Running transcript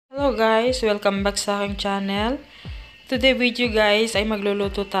Hello guys! Welcome back sa aking channel. Today video guys ay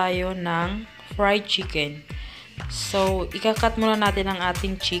magluluto tayo ng fried chicken. So, ikakat muna natin ang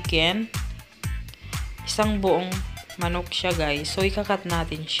ating chicken. Isang buong manok siya guys. So, ikakat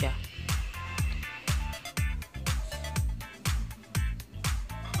natin siya.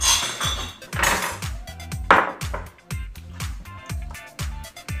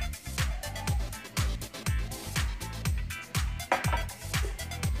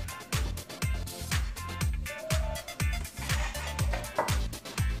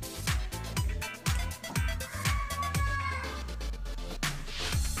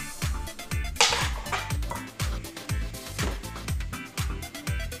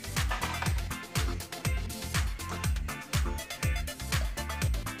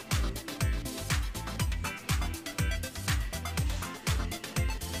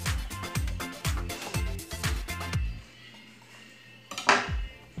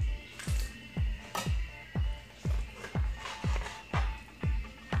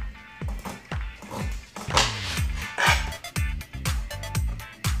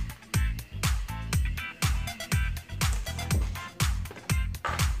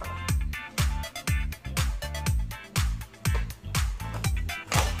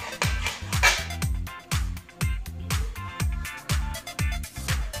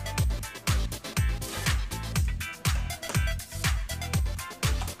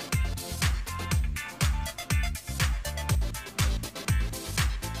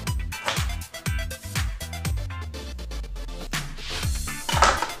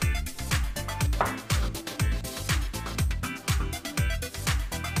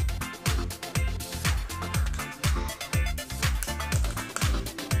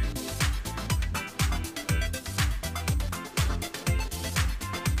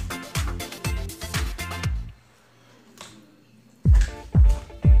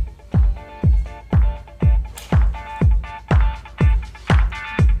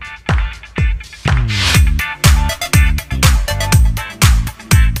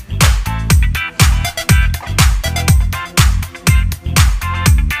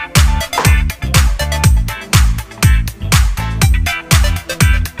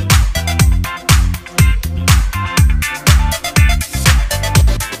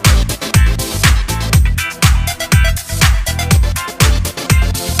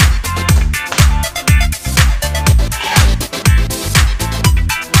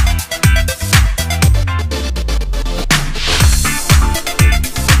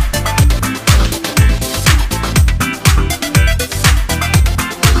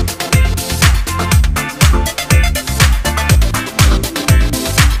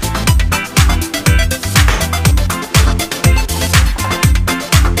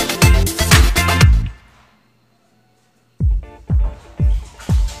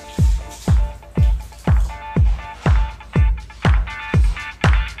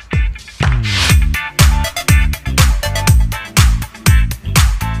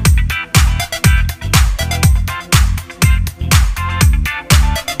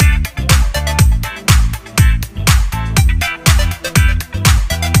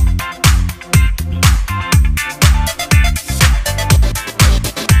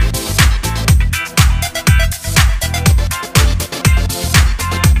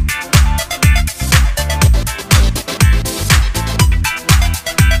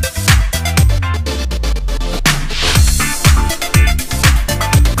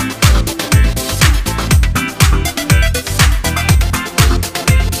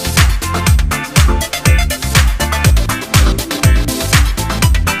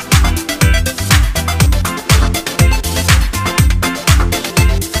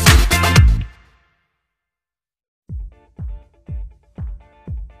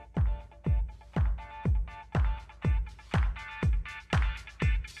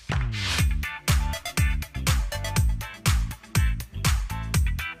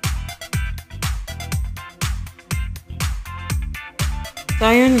 So,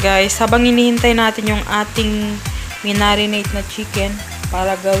 ayun guys, habang hinihintay natin yung ating minarinate na chicken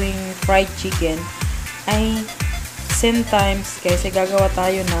para gawing fried chicken, ay same times guys, ay gagawa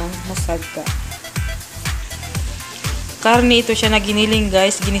tayo ng musaggah. Karne ito siya na giniling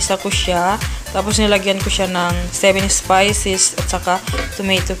guys, ginisa ko siya, tapos nilagyan ko siya ng 7 spices at saka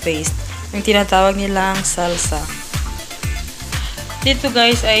tomato paste, yung tinatawag nilang salsa. Dito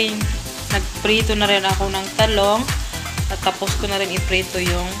guys ay nagprito na rin ako ng talong. At tapos ko na rin iprito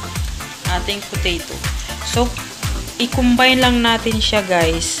yung ating potato. So, i-combine lang natin siya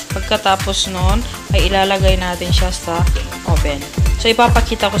guys. Pagkatapos nun, ay ilalagay natin siya sa oven. So,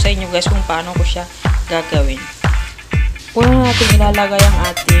 ipapakita ko sa inyo guys kung paano ko siya gagawin. Una natin ilalagay ang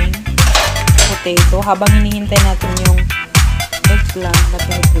ating potato habang hinihintay natin yung eggplant na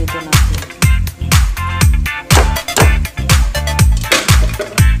piniprito natin.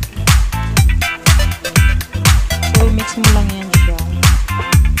 So, mix mo lang yan siya.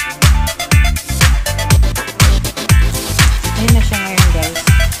 Ayun na siya ngayon, guys.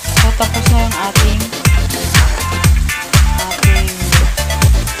 So, tapos na yung ating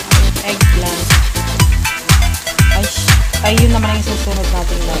eggplant. Ay, yun naman ang susunod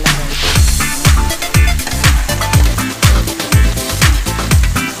natin lalagay.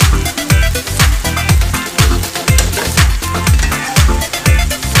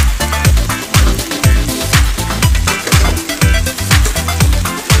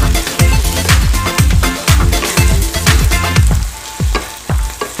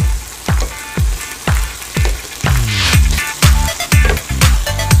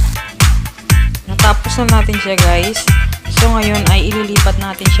 Natapos na natin siya, guys. So, ngayon ay ililipat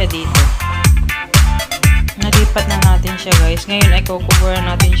natin siya dito. Nalipat na natin siya, guys. Ngayon ay kukuburan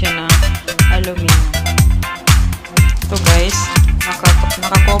natin siya ng aluminum. Ito, guys.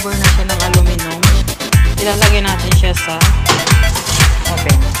 Nakakover na siya ng aluminum. Ilalagay natin siya sa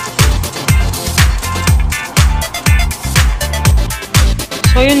oven.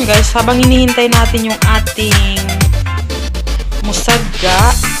 So, yun, guys. Habang hinihintay natin yung ating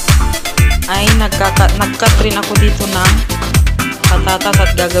musaggah, ay nag-cut rin ako dito ng patatas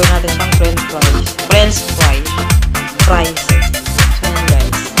at gagawin natin siyang french fries. So, yun,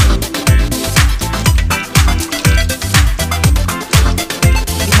 guys.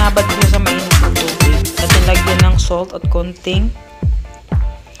 Binabad ko sa mainit na tubig at nilagyan ng salt at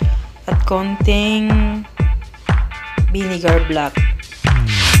konting vinegar black.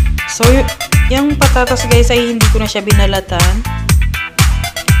 So, yung patatas, guys, ay hindi ko na siya binalatan.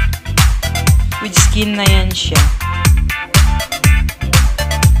 With skin na yan siya.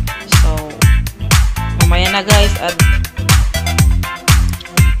 So, mamaya na, guys, at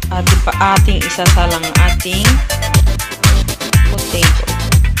ating isasalang ating potato.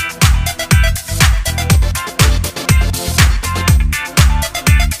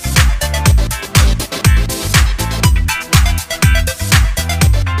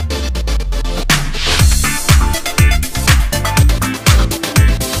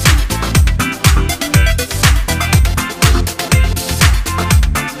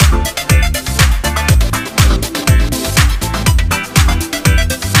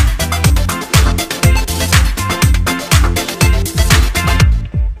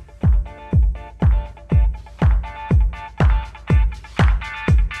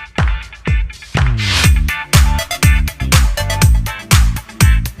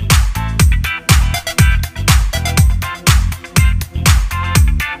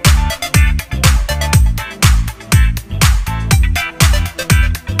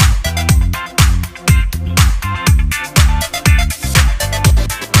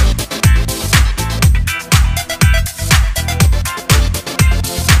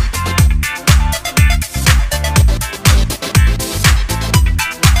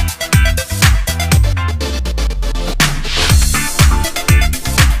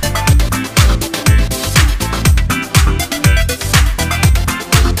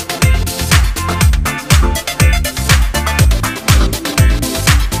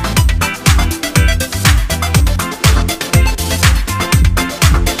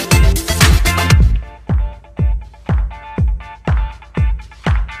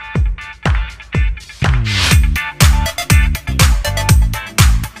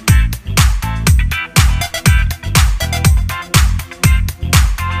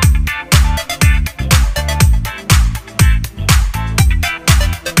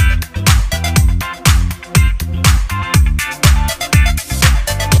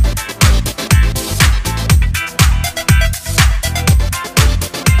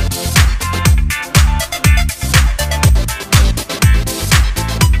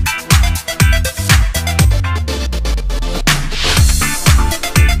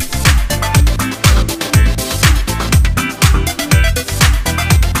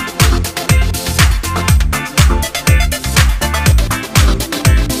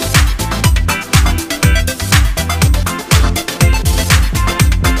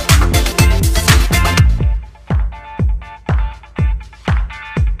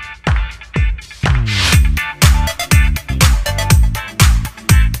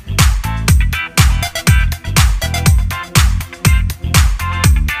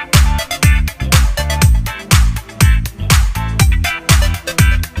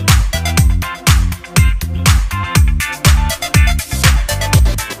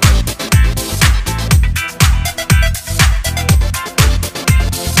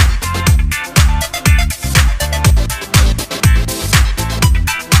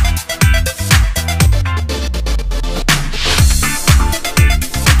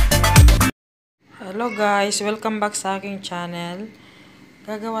 guys, welcome back sa aking channel.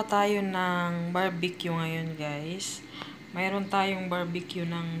 Gagawa tayo ng barbecue ngayon guys. Mayroon tayong barbecue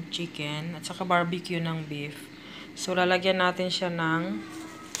ng chicken at saka barbecue ng beef. So lalagyan natin siya ng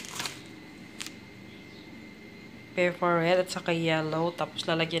pepper red at saka yellow. Tapos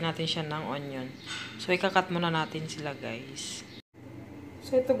lalagyan natin siya ng onion. So ikakat muna natin sila guys.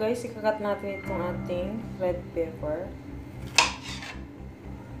 So ito guys, ikakat natin itong ating red pepper.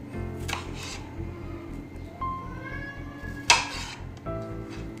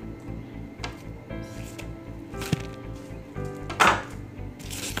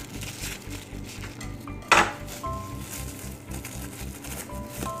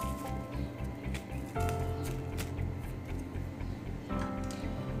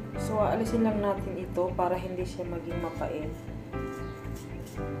 So, aalisin lang natin ito para hindi siya maging mapait.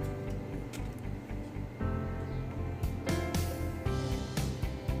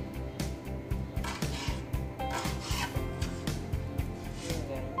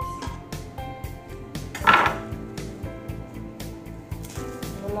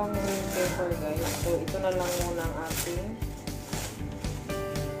 Walang green pepper guys. So, ito na lang muna ang ating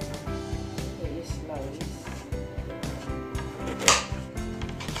i-slice.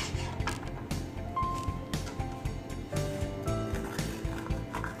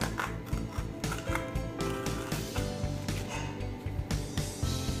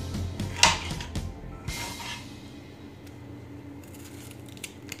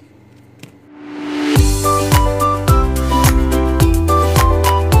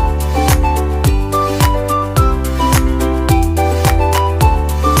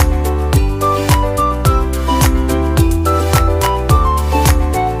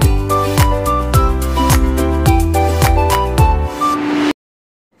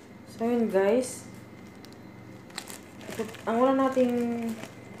 So yun guys, ang una nating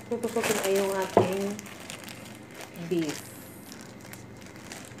tutusukin ay yung ating beef.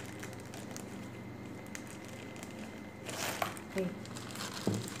 Okay.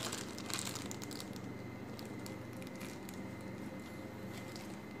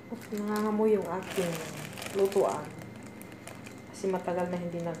 Nangangamoy yung ating lutuan kasi matagal na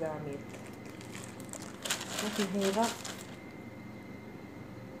hindi nagamit. Okay, hirap.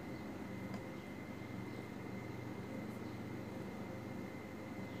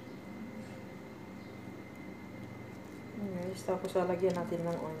 Tapos lalagyan natin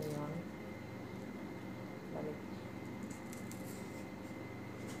ng onion. Balik.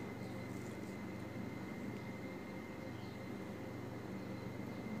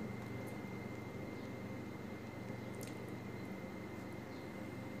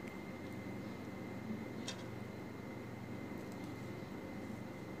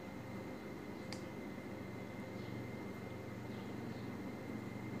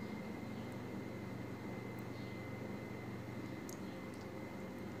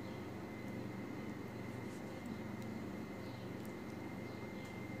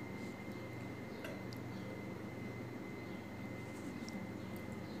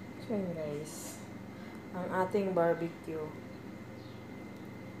 So yun guys, ang ating barbecue.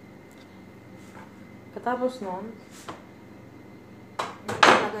 Katapos nun,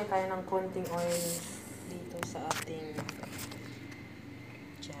 lagay tayo ng konting oil dito sa ating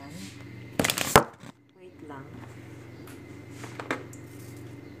dyan. Wait lang.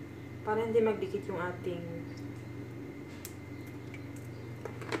 Para hindi magdikit yung ating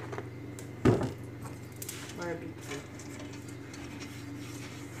barbecue.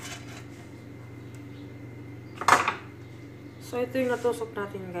 So, ito yung natusok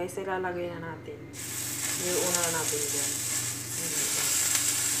natin guys. Ilalagay na natin. Yung una na natin dyan.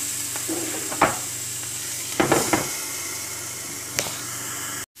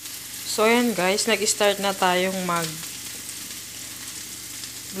 So, yan guys. Nag-start na tayong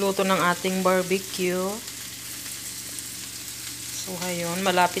luto ng ating barbecue. So, ayun.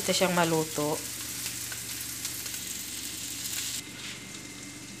 Malapit na siyang maluto.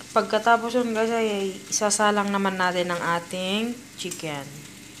 Pagkatapos yun guys ay isasalang naman natin ang ating chicken.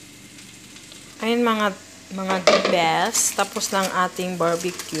 Ayun mga best. Tapos ng ating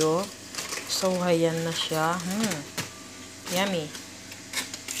barbecue. So ayan na siya. Yummy.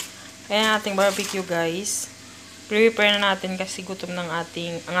 Ayan ang ating barbecue guys. Prepare na natin kasi gutom ng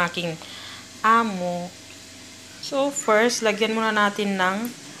ang aking amo. So first, lagyan muna natin ng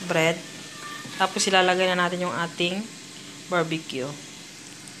bread. Tapos ilalagay na natin yung ating barbecue.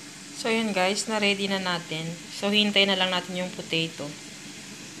 So, yun guys, na-ready na natin. So, hintay na lang natin yung potato.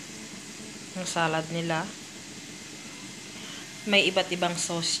 Yung salad nila. May iba't ibang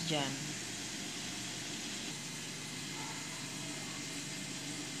sauce dyan.